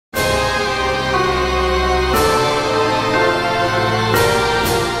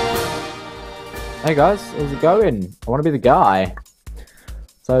Hey guys, how's it going? I want to be the guy.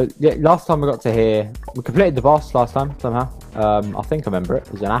 So yeah, last time we got to here, we completed the boss last time somehow. I think I remember it.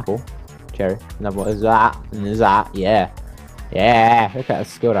 It was an apple, cherry. Another one is that, and there's that. Yeah, yeah. Look at the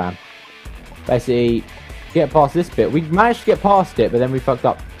skill down. Basically, get past this bit. We managed to get past it, but then we fucked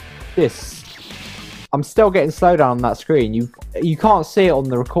up this. I'm still getting slowdown on that screen. You can't see it on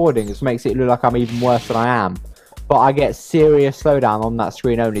the recording, which makes it look like I'm even worse than I am. But I get serious slowdown on that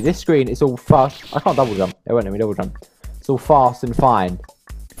screen only. This screen is all fast. I can't double jump. It won't let me double jump. It's all fast and fine.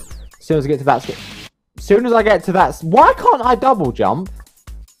 As soon as I get to that screen. As soon as I get to that. Why can't I double jump?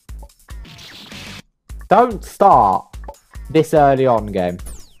 Don't start this early on, game.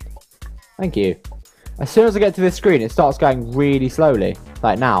 Thank you. As soon as I get to this screen, it starts going really slowly.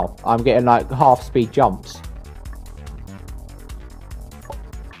 Like now, I'm getting like half speed jumps.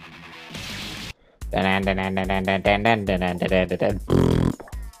 Come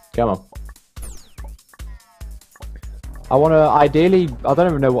on. I want to ideally. I don't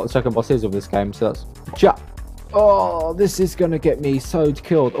even know what the second boss is of this game, so that's. Oh, this is gonna get me so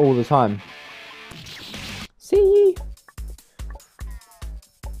killed all the time. See.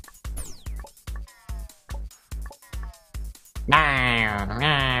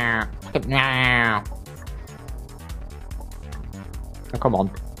 Oh, come on.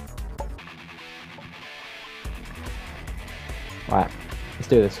 Right, let's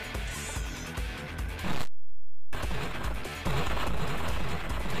do this.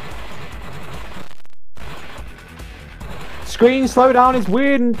 Screen slowdown is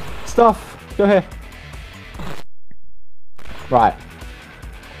weird and stuff. Go here. Right.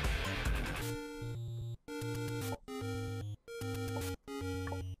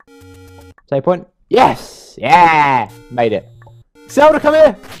 Save point. Yes! Yeah! Made it. Zelda, come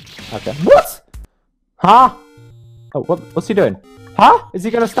here! Okay. What? Huh? Oh, what's he doing? Huh? Is he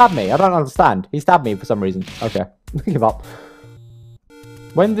gonna stab me? I don't understand. He stabbed me for some reason. Okay. Give up.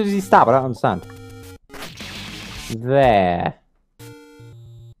 When did he stab? I don't understand. There.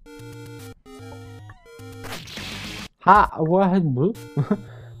 What?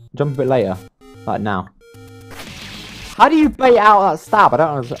 Jump a bit later. Like now. How do you bait out that stab? I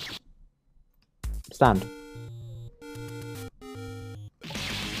don't understand. Stand.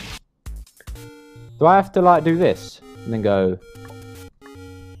 Do I have to like do this and then go?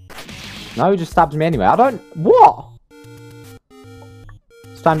 No, he just stabs me anyway. I don't. What?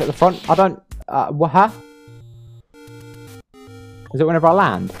 Stand at the front. I don't. What? Huh? Is it whenever I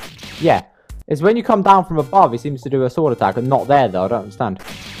land? Yeah. It's when you come down from above. He seems to do a sword attack, and not there though. I don't understand.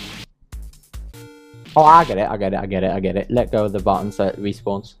 Oh, I get it. I get it. I get it. I get it. Let go of the button so it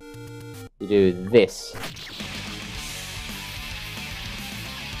respawns. You do this.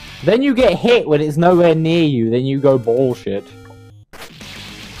 Then you get hit when it's nowhere near you. Then you go bullshit.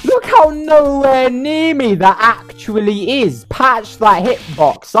 Look how nowhere near me that actually is. Patch that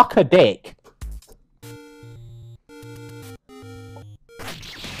hitbox. Suck a dick.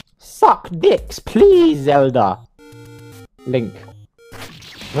 Suck dicks, please, Zelda. Link.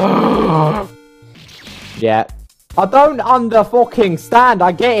 Yeah. I don't under fucking stand.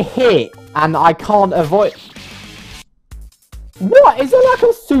 I get hit and I can't avoid. What? Is it like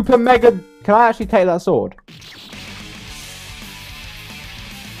a super mega... Can I actually take that sword?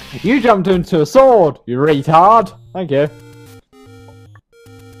 You jumped into a sword, you retard. Thank you.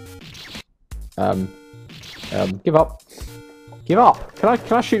 Give up. Give up. Can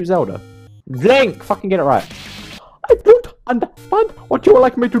I shoot Zelda? Link! Fucking get it right. I don't understand what you would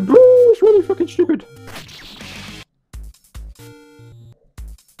like me to do. It's really fucking stupid.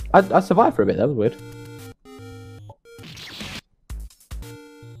 I survived for a bit. That was weird.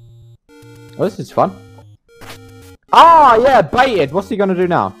 Oh, this is fun. Ah, yeah, baited. What's he gonna do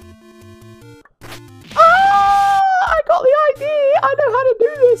now? Ah, I got the idea. I know how to do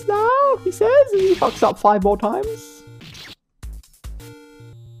this now. He says, and he fucks up 5 more times.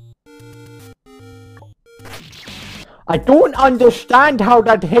 I don't understand how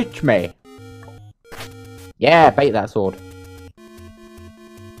that hit me. Yeah, bait that sword.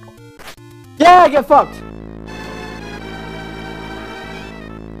 Yeah, get fucked.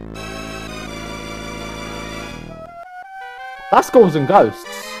 That's Skulls and Ghosts.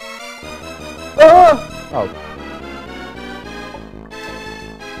 Oh.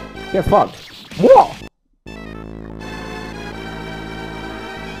 Get fucked. What?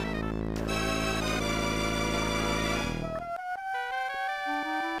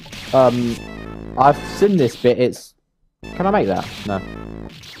 I've seen this bit. It's. Can I make that? No.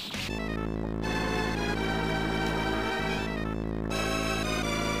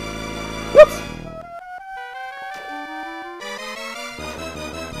 What?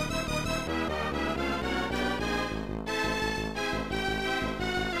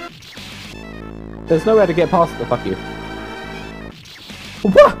 There's nowhere to get past the fuck you.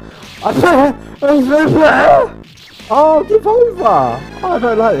 What? Oh, give over! Oh, I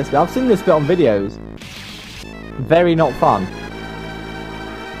don't like this bit. I've seen this bit on videos. Very not fun.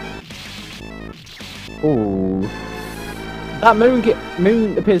 Ooh. That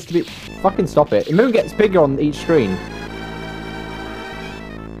moon appears to be... Fucking stop it. The moon gets bigger on each screen.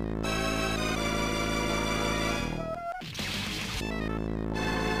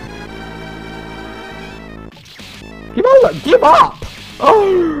 Give over! Give up!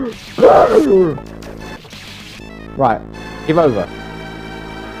 Oh! Right. Give over.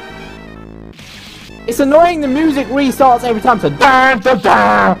 It's annoying the music restarts every time, so da da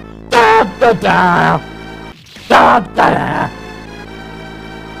da da da da da da.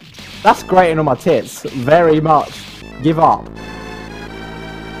 That's grating on my tits very much. Give up.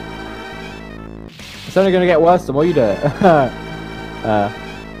 It's only gonna get worse the more you do it.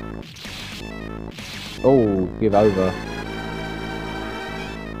 Oh, give over.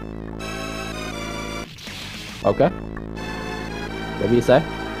 Okay. Whatever you say.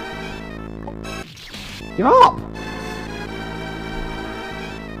 Give up!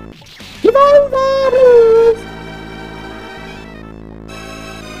 Give over, please!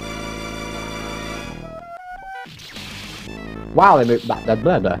 Wow, they moved back.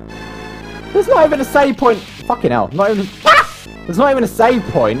 There's not even a save point. Fucking hell. Not even. There's not even a save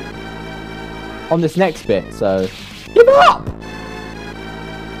point on this next bit, so. Give up!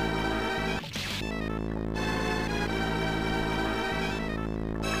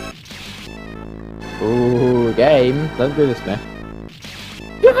 Ooh, game. Don't do this, man.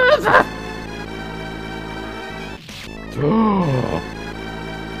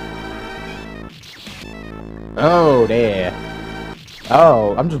 Oh, dear.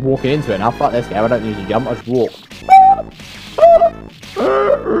 Oh, I'm just walking into it now. Fuck this game. I don't need to jump. I just walk.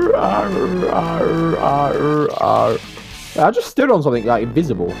 I just stood on something, like,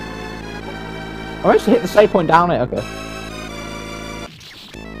 invisible. I managed to hit the save point down it. Okay.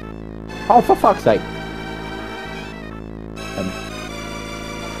 Oh, for fuck's sake.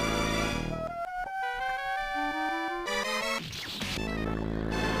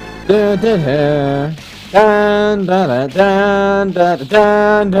 Dun, dun, dun, dun, dun, dun,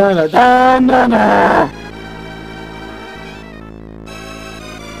 dun, dun, dun, dun, dun.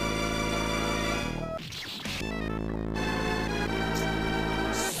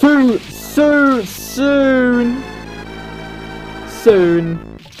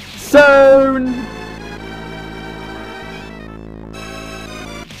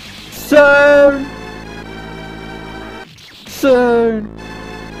 Soon.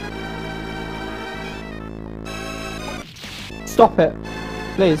 Stop it,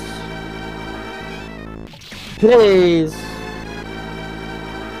 please. Please.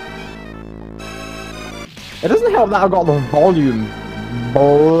 It doesn't help that I've got the volume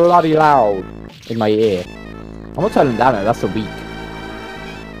bloody loud in my ear. I'm not turning down it, that's a weak.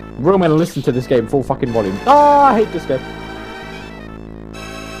 We're gonna listen to this game full fucking volume. Oh, I hate this game.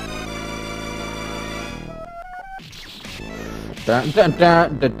 Dun, dun,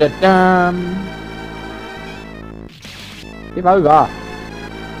 dun, dun, dun, dun. Give over.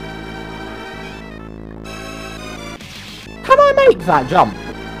 Can I make that jump?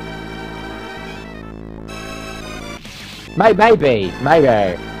 Maybe.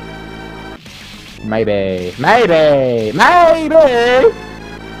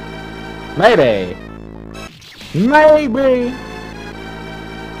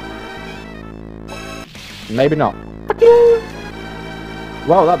 Maybe not.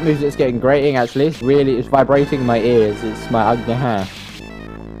 Well, that music's getting grating actually. It's vibrating in my ears. It's my ugly hair.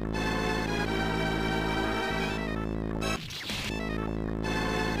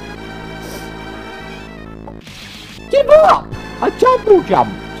 Give up! I jumble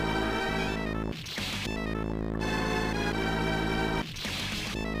jumped!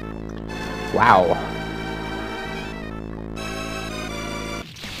 Wow.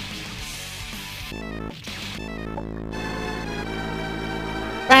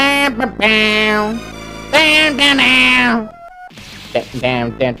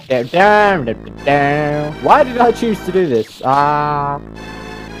 Why did I choose to do this? Oh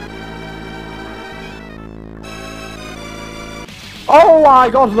my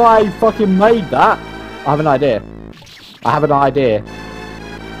god, I fucking made that! I have an idea.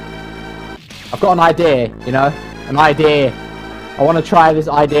 I've got an idea, you know? An idea. I want to try this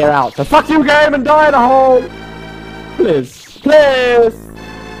idea out. So fuck you game and die in a hole! Please.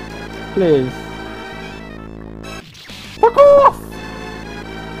 Fuck off!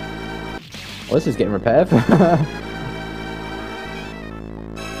 Well, this is getting repetitive.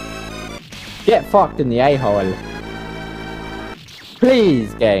 Get fucked in the a-hole.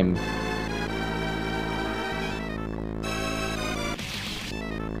 Please, game.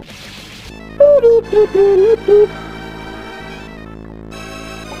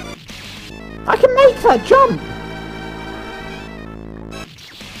 I can make that jump!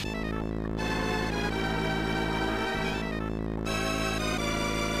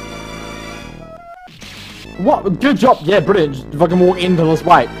 What? Good job! Yeah, brilliant. Just fucking walk into this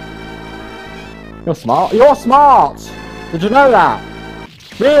way. You're smart. You're smart! Did you know that?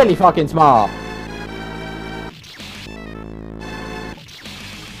 Really fucking smart.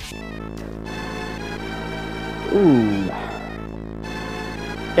 Ooh.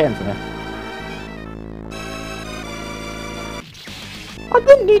 Get into me. I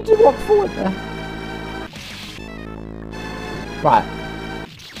didn't need to walk forward there. Right.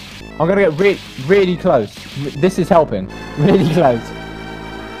 I'm gonna get really close. This is helping. Really close.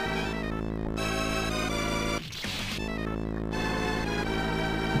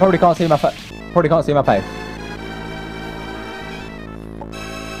 Probably can't see my face. Probably can't see my face.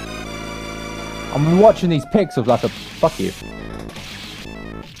 I'm watching these pixels like a fuck you.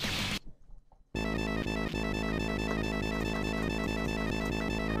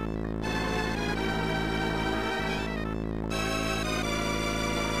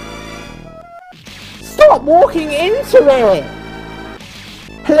 Stop walking into it!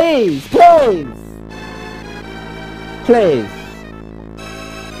 Please, please! Please.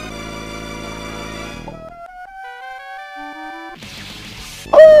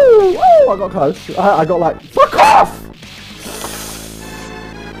 Oh, I got close. I got like, fuck off!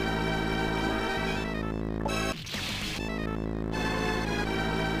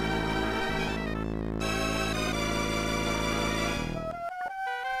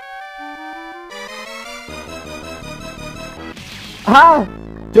 Ah!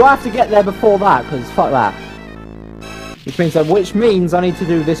 Do I have to get there before that? Because fuck that. Which means I need to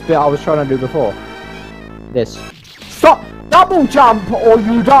do this bit I was trying to do before. This. Stop! Double jump or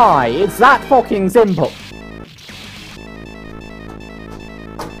you die! It's that fucking simple!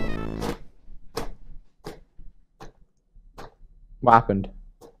 What happened?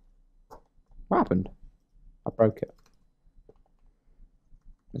 What happened? I broke it.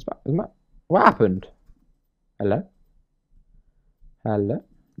 What happened? Hello? Hello?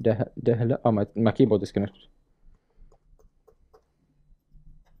 Hello? Oh, my keyboard disconnected.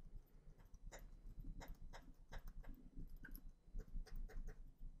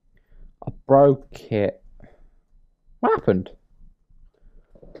 I broke it. What happened?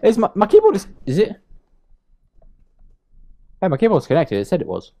 Is my keyboard is it? Hey, my keyboard's connected. It said it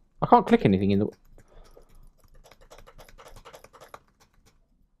was. I can't click anything in the.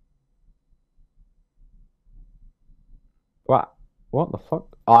 What? What the fuck?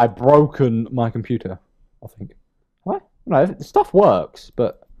 I've broken my computer. I think. What? No, the stuff works,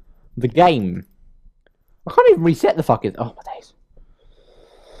 but the game. I can't even reset the fucking. Oh my days.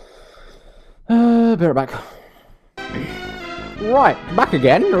 Be right back. Right, back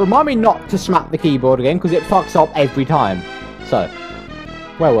again. Remind me not to smack the keyboard again because it fucks up every time. So,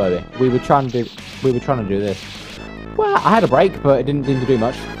 where were we? We were trying to do this. Well, I had a break, but it didn't seem to do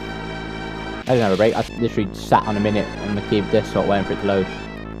much. I didn't have a break. I literally sat on a minute on the keyboard desktop waiting for it to load.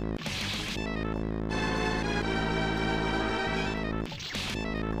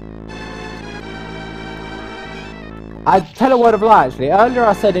 I tell a word of lie actually. Earlier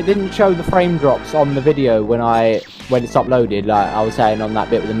I said it didn't show the frame drops on the video when it's uploaded, like I was saying on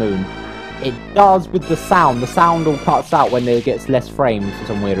that bit with the moon. It does with the sound. The sound all cuts out when it gets less frames for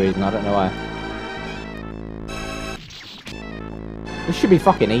some weird reason. I don't know why. This should be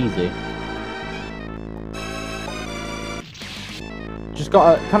fucking easy. Just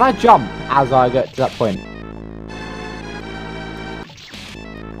gotta. Can I jump as I get to that point?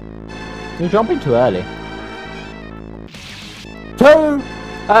 You're jumping too early. Too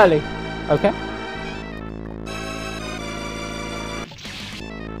early. Okay.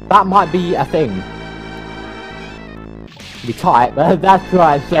 That might be a thing. Be tight, but that's what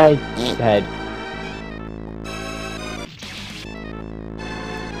I said.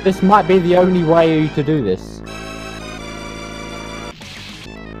 This might be the only way to do this.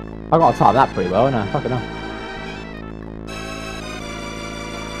 I gotta time that pretty well, no, fucking hell.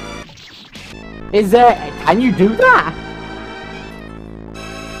 Is there? Can you do that?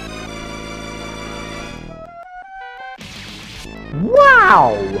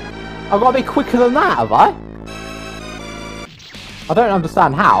 Wow! I've got to be quicker than that, have I? I don't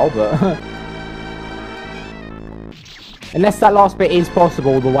understand how, but... Unless that last bit is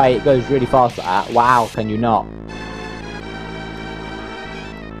possible the way it goes really fast at that. Wow, can you not?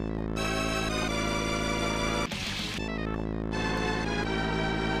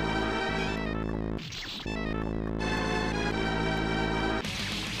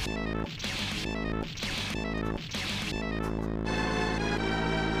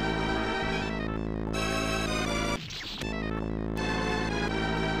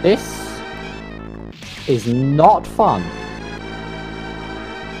 This is not fun.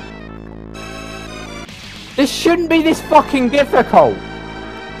 This shouldn't be this fucking difficult.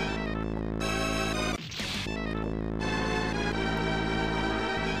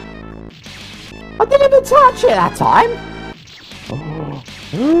 I didn't even touch it that time.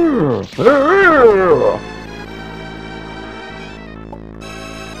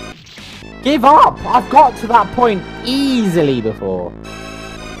 Give up! I've got to that point easily before.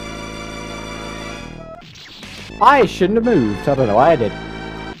 I shouldn't have moved. I don't know why I did.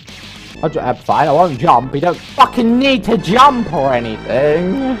 I'm fine, I won't jump. You don't fucking need to jump or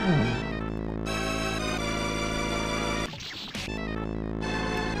anything.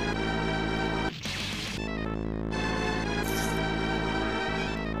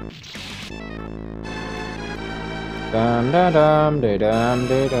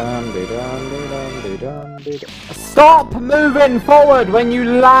 Stop moving forward when you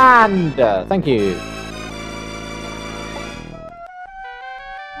land! Thank you.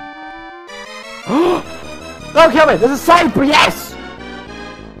 Don't kill me! There's a save! Yes!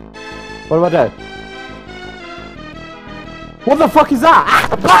 What do I do? What the fuck is that? Ah,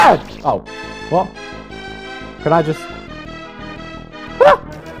 a bird! Oh. What? Can I just... Ah!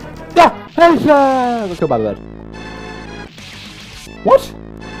 Yeah! Let's go by the bird. What?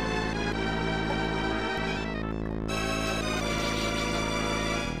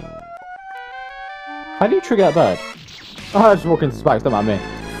 How do you trigger that bird? Oh, I just walk into spikes, don't mind me.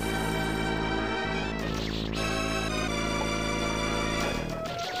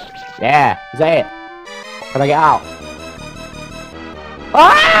 Yeah, is that it? Can I get out?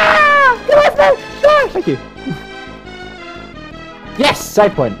 Ah! Get away from me! No! Thank you. Yes!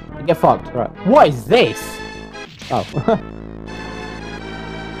 Save point. Get fucked. Right. What is this? Oh.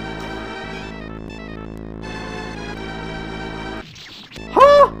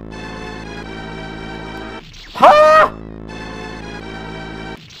 Huh? Huh?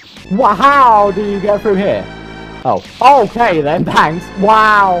 What? How do you get through here? Oh. Okay then, thanks.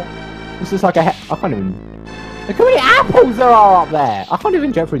 Wow. This is like a... I can't even... Look how many apples there are up there! I can't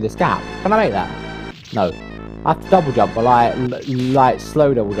even jump through this gap. Can I make that? No. I have to double jump, but like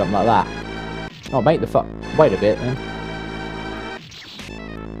slow double jump like that. Oh, make the fuck... Wait a bit then.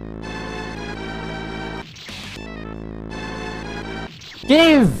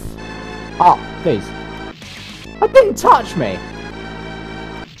 Give! Oh, please. That didn't touch me!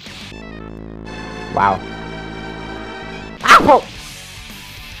 Wow. Apple!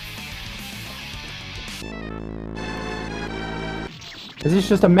 Is this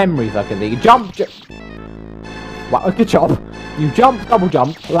just a memory fucking thing? You jump, wow, good job. You jump, double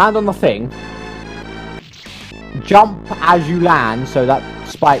jump, land on the thing. Jump as you land, so that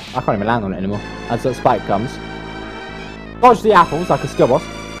spike... I can't even land on it anymore. As that spike comes. Dodge the apples like a skill boss.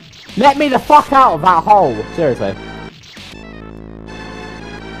 Let me the fuck out of that hole! Seriously.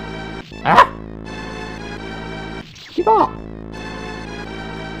 Ah! Give up!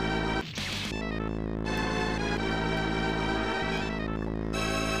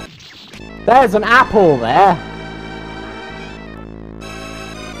 There's an apple there!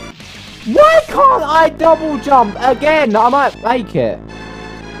 Why can't I double jump again? I might make it.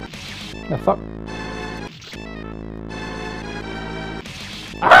 The fuck?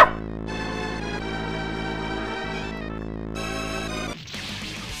 Ah!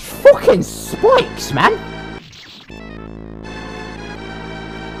 Fucking spikes, man!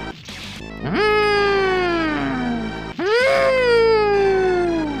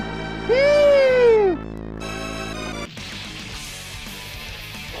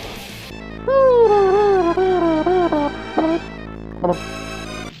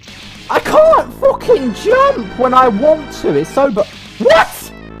 I can't fucking jump when I want to. It's so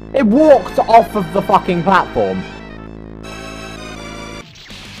what? It walked off of the fucking platform.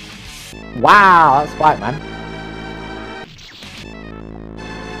 Wow, that's spike, man.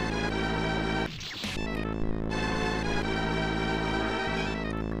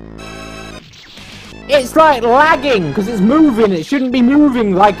 It's like lagging because it's moving. It shouldn't be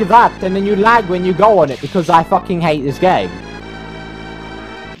moving like that, and then you lag when you go on it because I fucking hate this game.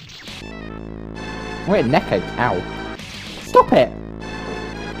 Wait, neckage. Ow. Stop it.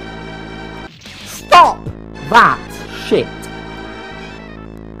 Stop that shit.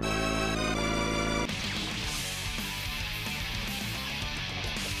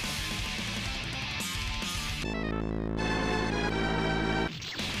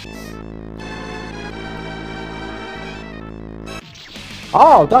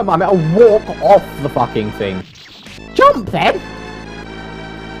 Oh, don't mind me. I'll walk off the fucking thing. Jump then.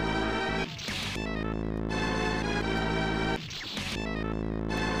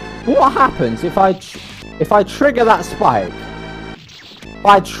 What happens if I trigger that spike? If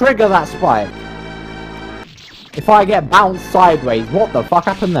I trigger that spike, if I get bounced sideways, what the fuck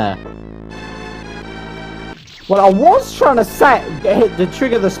happened there? Well, I was trying to hit to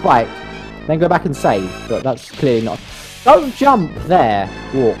trigger the spike, then go back and save, but that's clearly not. Don't jump there.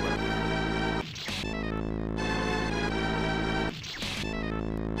 Walk.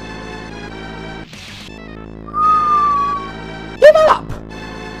 Give up!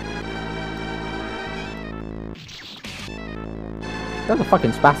 That's a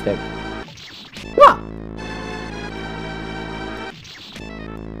fucking spastic. What?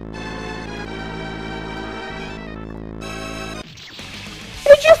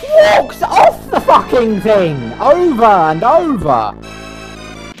 It just walks off the fucking thing over and over.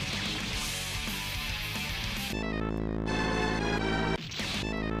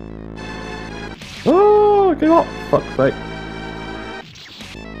 Oh, give up! Fuck's sake.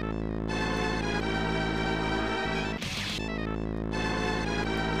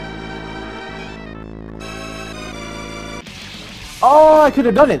 Oh, I could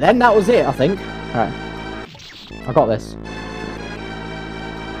have done it then. That was it, I think. Alright. I got this.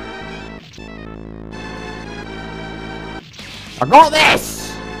 I got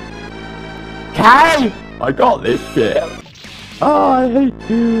this! Okay? I got this shit. Oh, I hate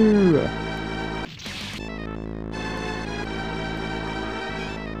you.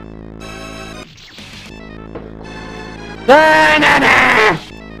 Da-na-na!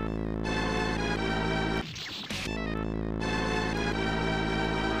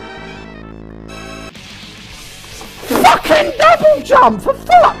 Fucking double jump, for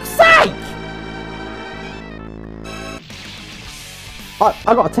fuck's sake!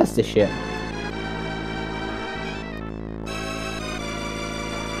 I gotta test this shit.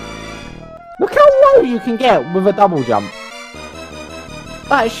 Look how low you can get with a double jump.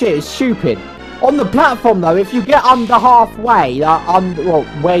 That shit is stupid. On the platform though, if you get under halfway, well,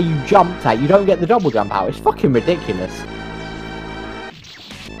 where you jumped at, you don't get the double jump out. It's fucking ridiculous.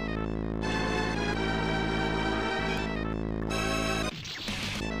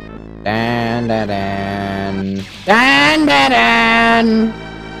 Dan dan dan dan dan dan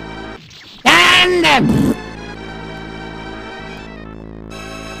dan dan.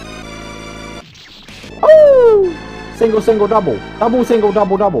 Oh! Single single double, double single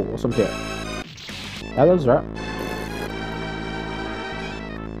double double or some shit. Yeah, that's right.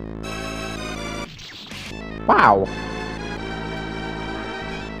 Wow.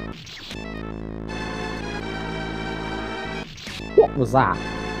 What was that?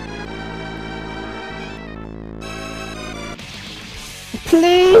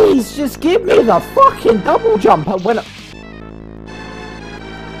 Please, just give me the fucking double jump when I...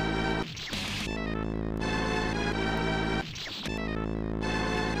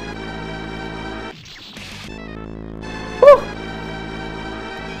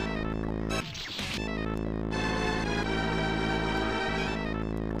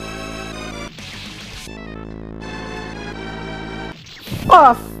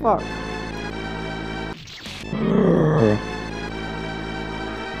 Oh, fuck.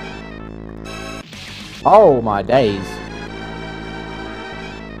 Oh, my days.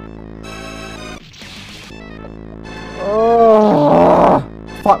 Oh,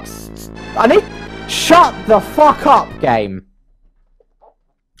 fuck. I need... Shut the fuck up, game.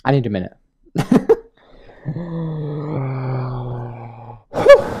 I need a minute.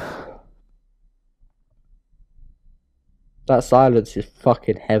 That silence is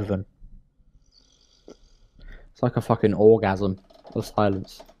fucking heaven. It's like a fucking orgasm of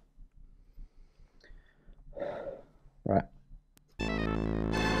silence. Right.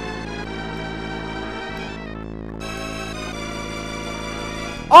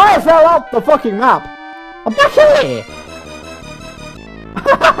 I fell off the fucking map! I'm back here!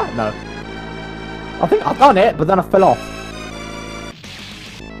 No. I think I've done it, but then I fell off.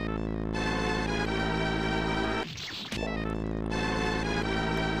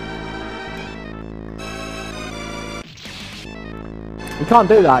 You can't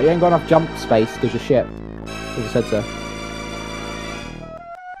do that, you ain't got enough jump space because you're shit. As I said so.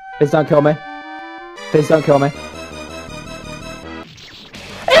 Please don't kill me. Please don't kill me.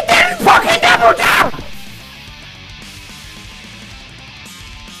 It didn't fucking double jump!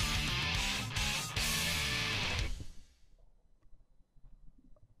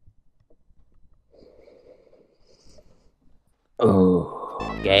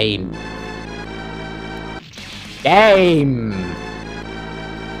 Oh, game. Game!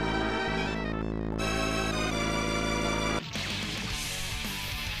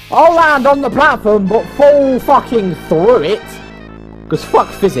 I'll land on the platform, but fall fucking through it. Because fuck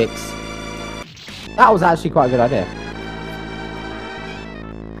physics. That was actually quite a good idea.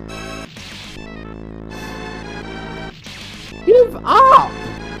 Give up!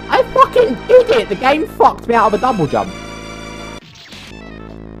 I fucking did it! The game fucked me out of a double jump.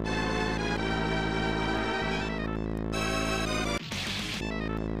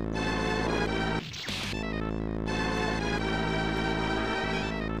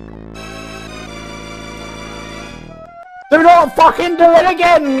 Do not fucking do it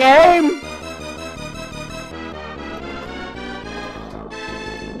again, game!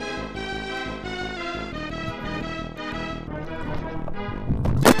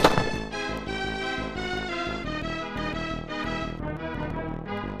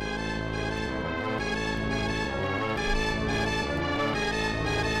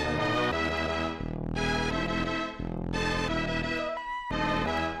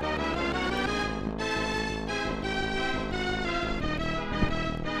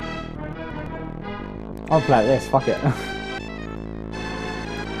 I'll play this, fuck it. It's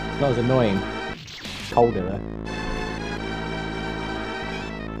not as annoying. It's colder though.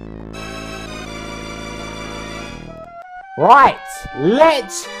 Right!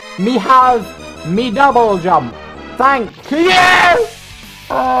 Let me have me double jump! Thank you!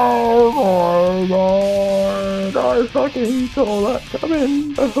 Oh my god! I fucking saw that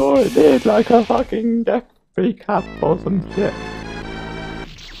coming before it did, like a fucking death recap or some shit.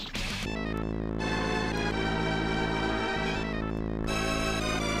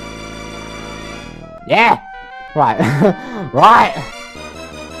 Yeah! Right. Right!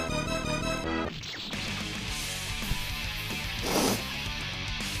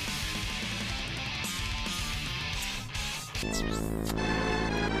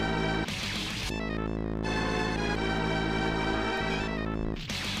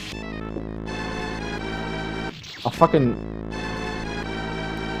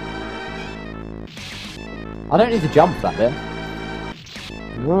 I don't need to jump that bit.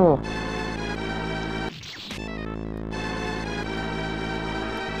 Whoa.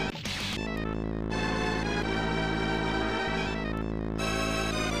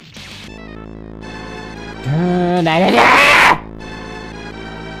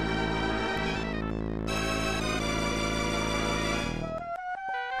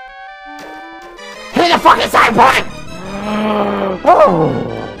 Hit the fucking same point! Oh.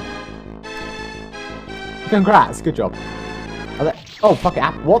 Congrats, good job. Oh, fucking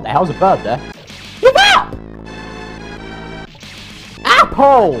apple. What the hell's a bird there? Give up!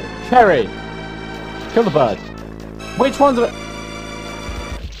 Apple! Cherry! Kill the bird. Which one's a...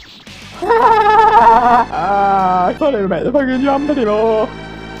 I can't even make the fucking jump anymore.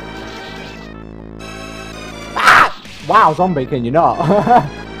 Ah! Wow, zombie, can you not?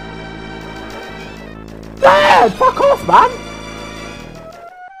 There! Fuck off, man!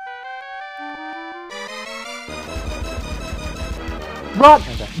 Run!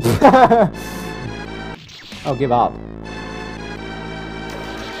 I'll give up.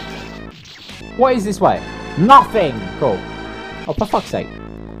 What is this way? Nothing! Cool. Oh, for fuck's sake.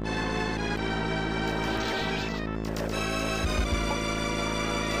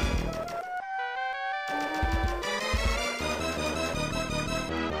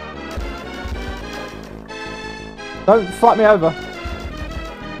 Don't fight me over.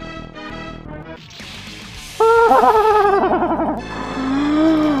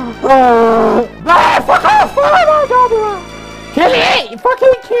 Fuck off! Oh my god! Kill it!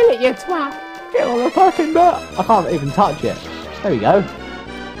 Fucking kill it, you twat! Get on the fucking butt! I can't even touch it. There we go.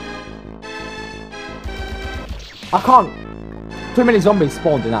 I can't. Too many zombies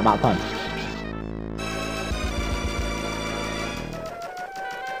spawned in that amount of time.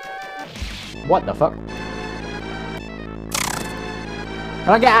 What the fuck?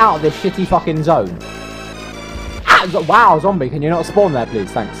 Can I get out of this shitty fucking zone? Ah, wow, zombie, can you not spawn there,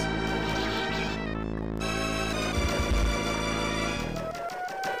 please? Thanks.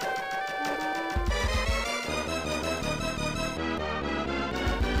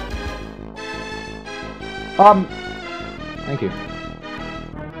 Thank you.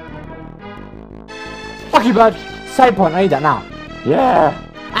 Fuck you, bird! Save point, I need that now. Yeah!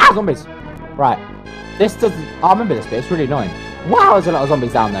 Ah, zombies! Right. This doesn't... I remember this bit, it's really annoying. Wow, there's a lot of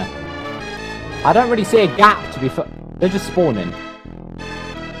zombies down there. I don't really see a gap to be... They're just spawning.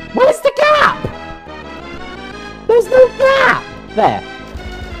 Where's the gap? There's no gap! There.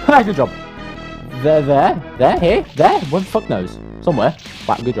 Good job. There, here, there. Where the fuck knows? Somewhere.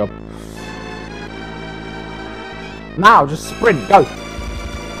 Right, good job. Now, just sprint, go!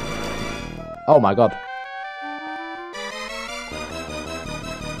 Oh my god.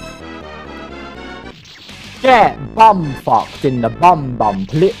 Get Get bum fucked in the bum.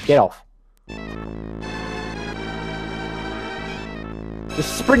 Get off.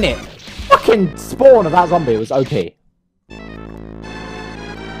 Just sprint it. Fucking spawn of that zombie was OP.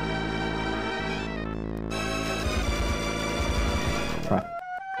 Right.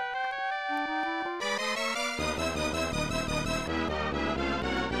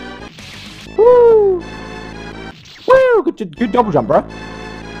 Woo! Woo! Good double jump, bro.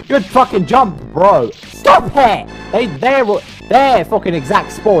 Good fucking jump, bro. Stop it! They're fucking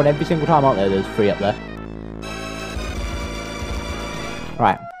exact spawn every single time, aren't there? There's 3 up there.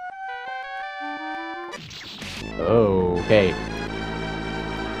 Right. Okay.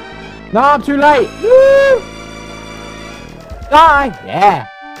 No, I'm too late. Woo! Die! Yeah.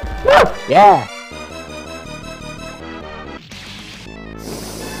 Woo! Yeah.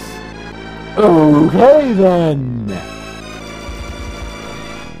 Okay then.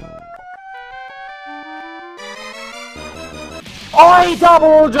 I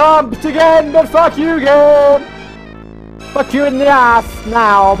double jumped again, but fuck you game. Fuck you in the ass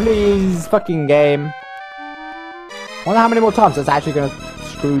now, please, fucking game. Wonder how many more times that's actually gonna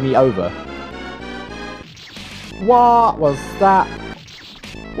screw me over. What was that?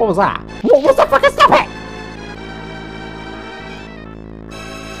 What was that? What was the fucking stop it?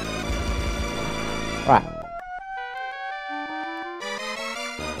 Right.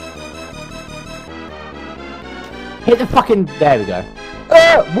 Hit the fucking... There we go.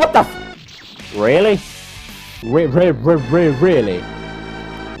 What the f... Really? Really?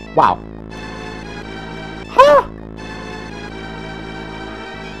 Wow. Huh?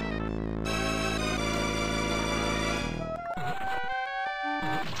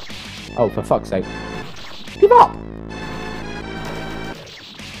 Oh, for fuck's sake. Give up!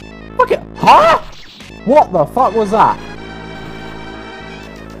 Fuck it. Huh? What the fuck was that?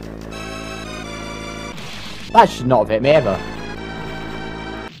 That should not have hit me ever.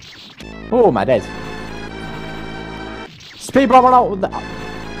 Oh, my days. Speed run out with the...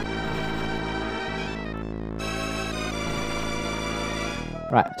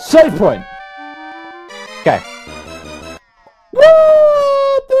 Right, save point! Okay.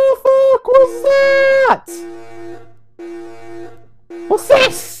 What the fuck was that? What's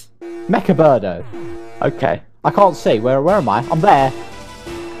this? Mecha Birdo. Okay. I can't see. Where am I? I'm there.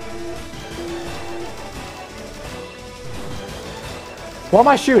 What am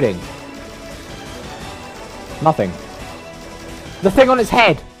I shooting? Nothing. The thing on its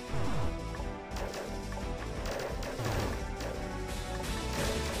head.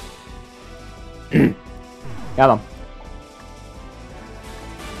 Come on.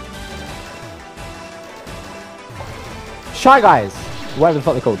 Shy Guys. Whatever the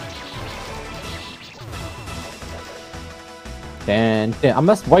fuck they're called. I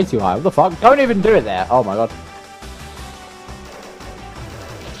must way too high. What the fuck? Don't even do it there. Oh my god.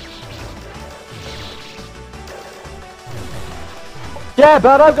 Yeah,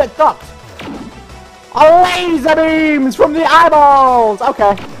 but I've got ducked. Laser beams from the eyeballs.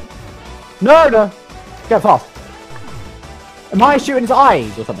 Okay. No. Get fast. Am I shooting his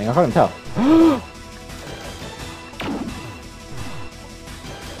eyes or something? I can't even tell.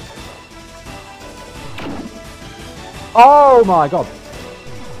 Oh my god.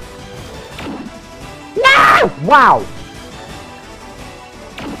 No! Wow.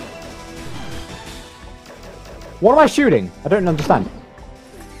 What am I shooting? I don't understand.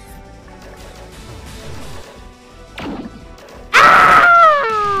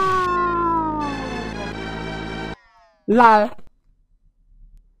 La.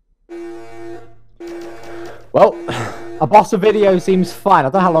 Well, a boss of video seems fine. I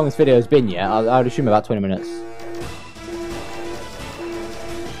don't know how long this video has been yet. I would assume about 20 minutes.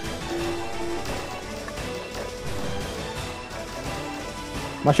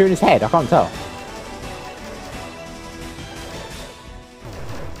 Am I shooting his head? I can't tell.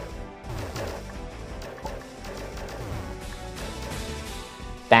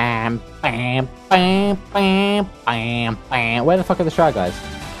 Bam, bam, bam, bam, bam, bam. Where the fuck are the Shy Guys?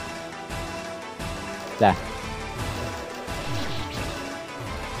 There.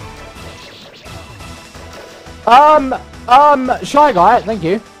 Shy Guy, thank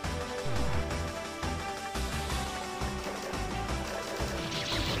you.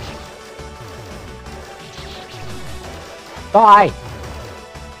 Die.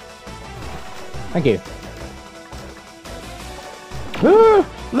 Thank you.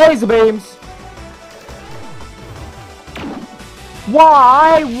 Laser beams.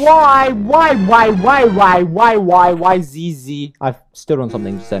 Why, ZZ? I've stood on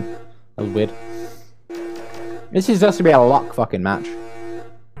something just then. That was weird. This is just gonna be a luck fucking match.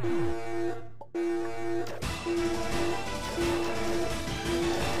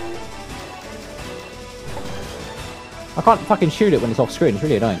 I can't fucking shoot it when it's off screen. It's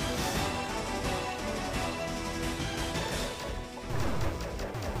really annoying.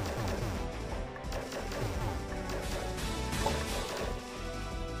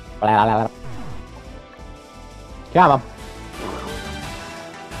 Come on.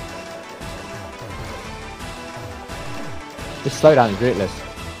 This slowdown is ridiculous.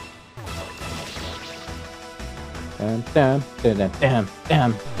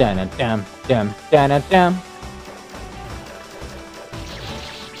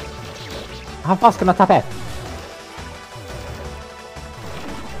 How fast can I tap F?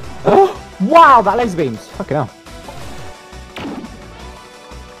 Wow, that laser beams. Fucking hell.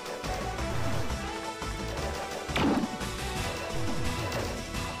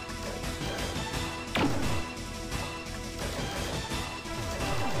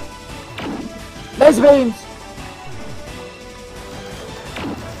 Laser beams!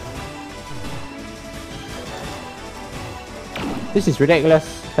 This is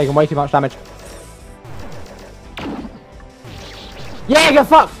ridiculous. Taking way too much damage. Yeah, get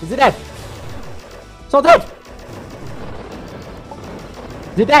fucked! Is it dead? It's not dead!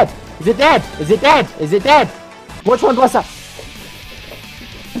 Is it dead? Is it dead? Is it dead? Is it dead? Which one do I say?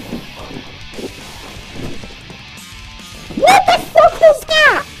 What the fuck was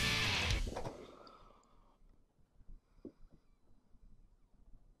that?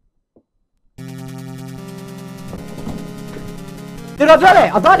 Dude, I've done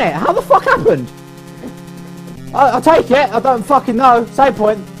it! I've done it! How the fuck happened? I'll take it. I don't fucking know. Save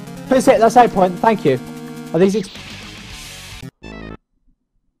point. Please hit that save point. Thank you. Are these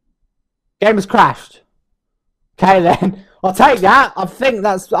game has crashed. Okay then. I'll take that. I think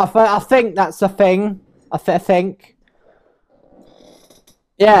that's. I think that's a thing. I think.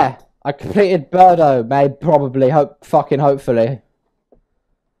 Yeah. I completed Birdo. Probably. Hopefully.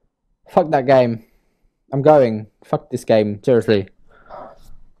 Fuck that game. I'm going. Fuck this game. Seriously.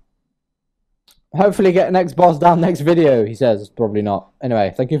 Hopefully get next boss down next video, he says. Probably not.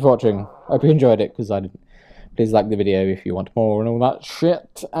 Anyway, thank you for watching. Hope you enjoyed it, because I didn't. Please like the video if you want more and all that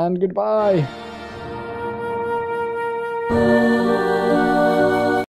shit. And goodbye.